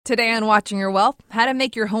Today on Watching Your Wealth, how to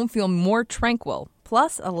make your home feel more tranquil,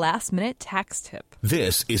 plus a last-minute tax tip.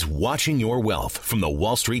 This is Watching Your Wealth from the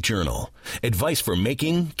Wall Street Journal. Advice for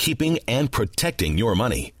making, keeping, and protecting your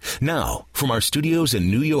money. Now, from our studios in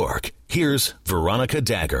New York, here's Veronica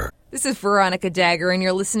Dagger. This is Veronica Dagger, and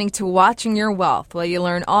you're listening to Watching Your Wealth, where you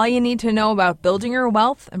learn all you need to know about building your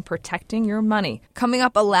wealth and protecting your money. Coming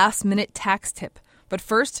up, a last-minute tax tip. But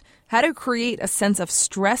first, how to create a sense of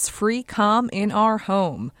stress-free calm in our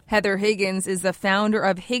home. Heather Higgins is the founder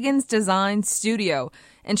of Higgins Design Studio,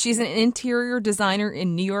 and she's an interior designer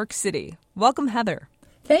in New York City. Welcome, Heather.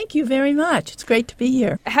 Thank you very much. It's great to be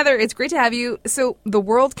here. Heather, it's great to have you. So the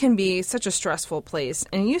world can be such a stressful place,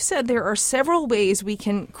 and you said there are several ways we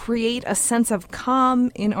can create a sense of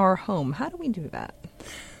calm in our home. How do we do that?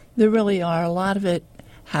 There really are. A lot of it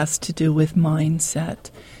has to do with mindset.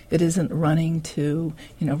 It isn't running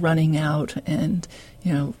out and,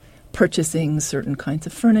 purchasing certain kinds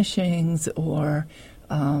of furnishings or,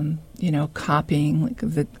 copying like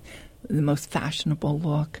the most fashionable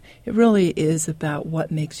look. It really is about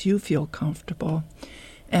what makes you feel comfortable.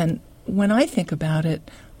 And when I think about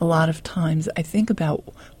it, a lot of times I think about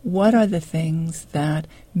what are the things that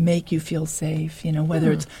make you feel safe,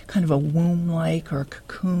 whether it's kind of a womb-like or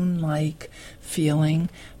cocoon-like feeling,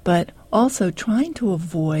 but also trying to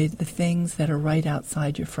avoid the things that are right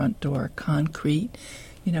outside your front door, concrete,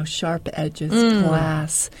 sharp edges,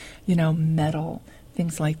 glass, metal,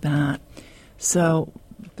 things like that. So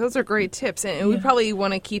those are great tips. And we probably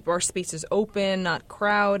want to keep our spaces open, not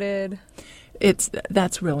crowded.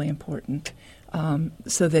 That's really important.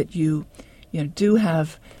 So that you do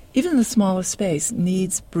have, even the smallest space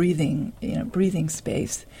needs breathing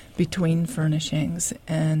space between furnishings.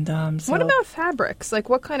 And what about fabrics? Like,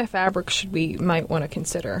 what kind of fabrics might want to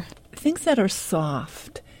consider? Things that are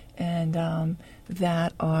soft and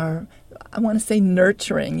that are, I want to say,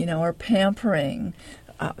 nurturing, or pampering.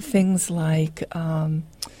 Things like,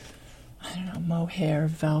 mohair,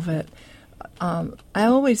 velvet. I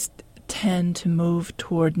always tend to move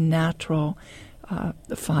toward natural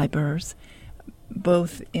fibers,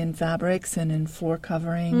 both in fabrics and in floor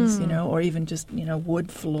coverings, or even just,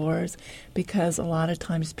 wood floors, because a lot of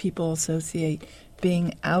times people associate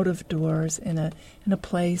being out of doors in a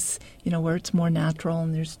place, where it's more natural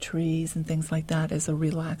and there's trees and things like that as a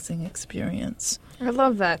relaxing experience. I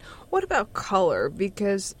love that. What about color?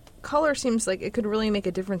 Because color seems like it could really make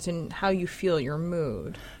a difference in how you feel, your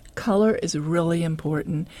mood. Color is really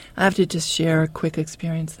important. I have to just share a quick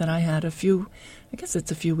experience that I had a few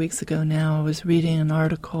weeks ago now. I was reading an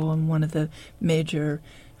article in one of the major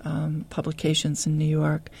publications in New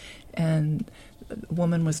York, and a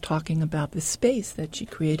woman was talking about the space that she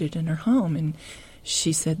created in her home, and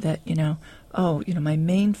she said that, my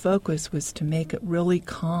main focus was to make it really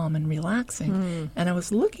calm and relaxing. And I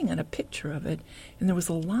was looking at a picture of it, and there was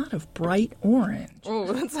a lot of bright orange.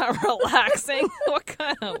 Oh, that's not relaxing. What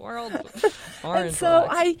kind of world? Orange. And so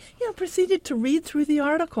I proceeded to read through the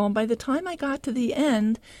article, and by the time I got to the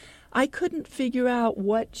end, I couldn't figure out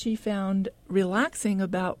what she found relaxing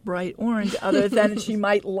about bright orange other than she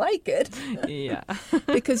might like it. Yeah.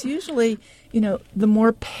 Because usually, the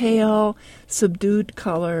more pale, subdued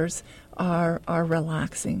colors are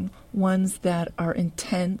relaxing. Ones that are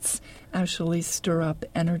intense actually stir up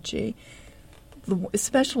energy,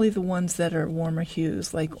 especially the ones that are warmer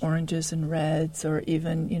hues like oranges and reds or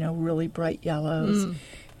even, really bright yellows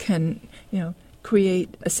can,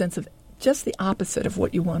 create a sense of just the opposite of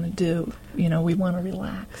what you want to do. We want to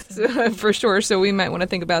relax. For sure. So we might want to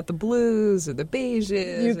think about the blues or the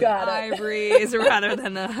beiges or the ivories rather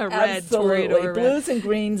than the red. Absolutely. Blues and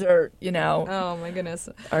greens are, oh my goodness,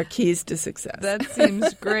 are keys to success. That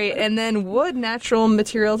seems great. And then wood, natural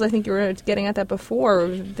materials, I think you were getting at that before,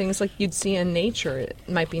 things like you'd see in nature, it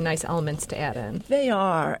might be nice elements to add in. They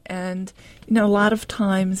are. And, a lot of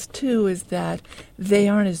times, too, is that they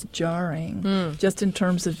aren't as jarring, just in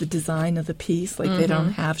terms of the design of the piece, like they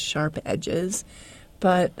don't have sharp edges,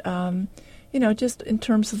 but just in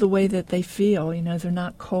terms of the way that they feel, they're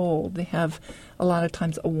not cold. They have a lot of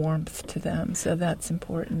times a warmth to them, so that's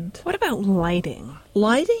important. What about lighting?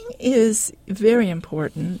 Lighting is very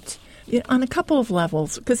important on a couple of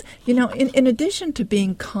levels, because in addition to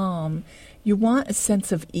being calm, you want a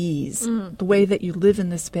sense of ease. The way that you live in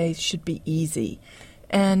the space should be easy.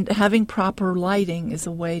 And having proper lighting is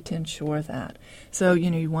a way to ensure that. So,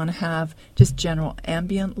 you want to have just general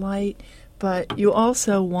ambient light, but you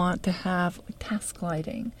also want to have task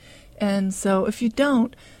lighting. And so if you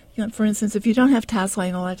don't, for instance, if you don't have task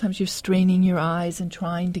lighting, a lot of times you're straining your eyes and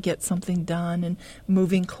trying to get something done and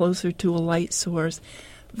moving closer to a light source.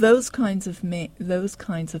 Those kinds of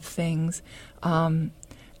things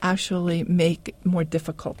actually make it more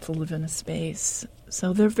difficult to live in a space.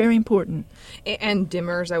 So they're very important. And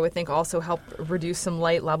dimmers, I would think, also help reduce some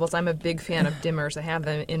light levels. I'm a big fan of dimmers. I have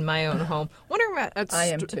them in my own home. Wondering about I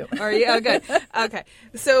am too. Are you? Oh, good. Okay.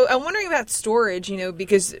 So I'm wondering about storage,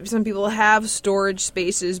 because some people have storage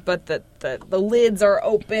spaces, but the lids are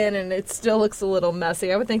open and it still looks a little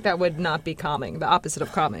messy. I would think that would not be calming, the opposite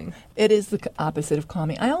of calming. It is the opposite of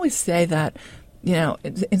calming. I always say that,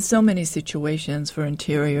 in so many situations for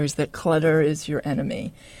interiors, that clutter is your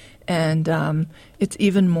enemy. And it's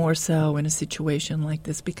even more so in a situation like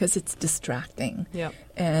this because it's distracting. Yep.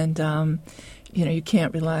 And, you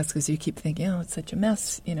can't relax because you keep thinking, it's such a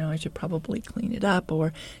mess. I should probably clean it up.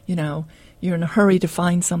 Or, you're in a hurry to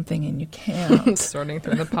find something and you can't. Sorting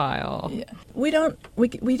through the pile. Yeah. We don't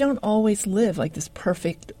always live like this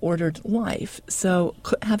perfect ordered life. So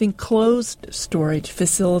having closed storage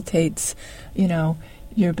facilitates,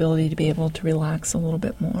 your ability to be able to relax a little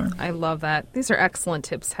bit more. I love that. These are excellent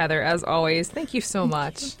tips, Heather, as always. Thank you so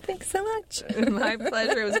much. Thanks so much. My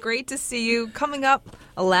pleasure. It was great to see you. Coming up,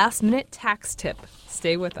 a last-minute tax tip.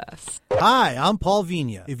 Stay with us. Hi, I'm Paul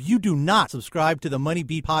Vigna. If you do not subscribe to the Money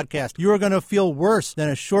Beat podcast, you are going to feel worse than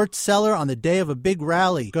a short seller on the day of a big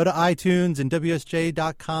rally. Go to iTunes and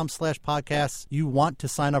WSJ.com/podcasts. You want to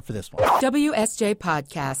sign up for this one. WSJ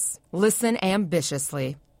Podcasts. Listen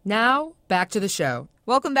ambitiously. Now, back to the show.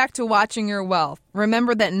 Welcome back to Watching Your Wealth.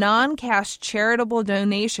 Remember that non-cash charitable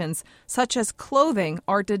donations, such as clothing,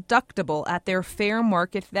 are deductible at their fair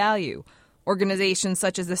market value. Organizations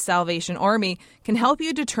such as the Salvation Army can help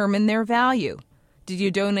you determine their value. Did you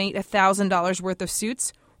donate $1,000 worth of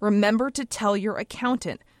suits? Remember to tell your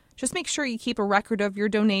accountant. Just make sure you keep a record of your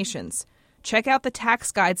donations. Check out the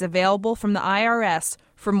tax guides available from the IRS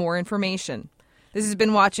for more information. This has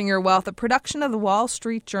been Watching Your Wealth, a production of the Wall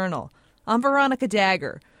Street Journal. I'm Veronica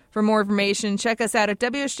Dagger. For more information, check us out at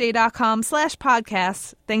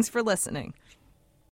WSJ.com/podcasts. Thanks for listening.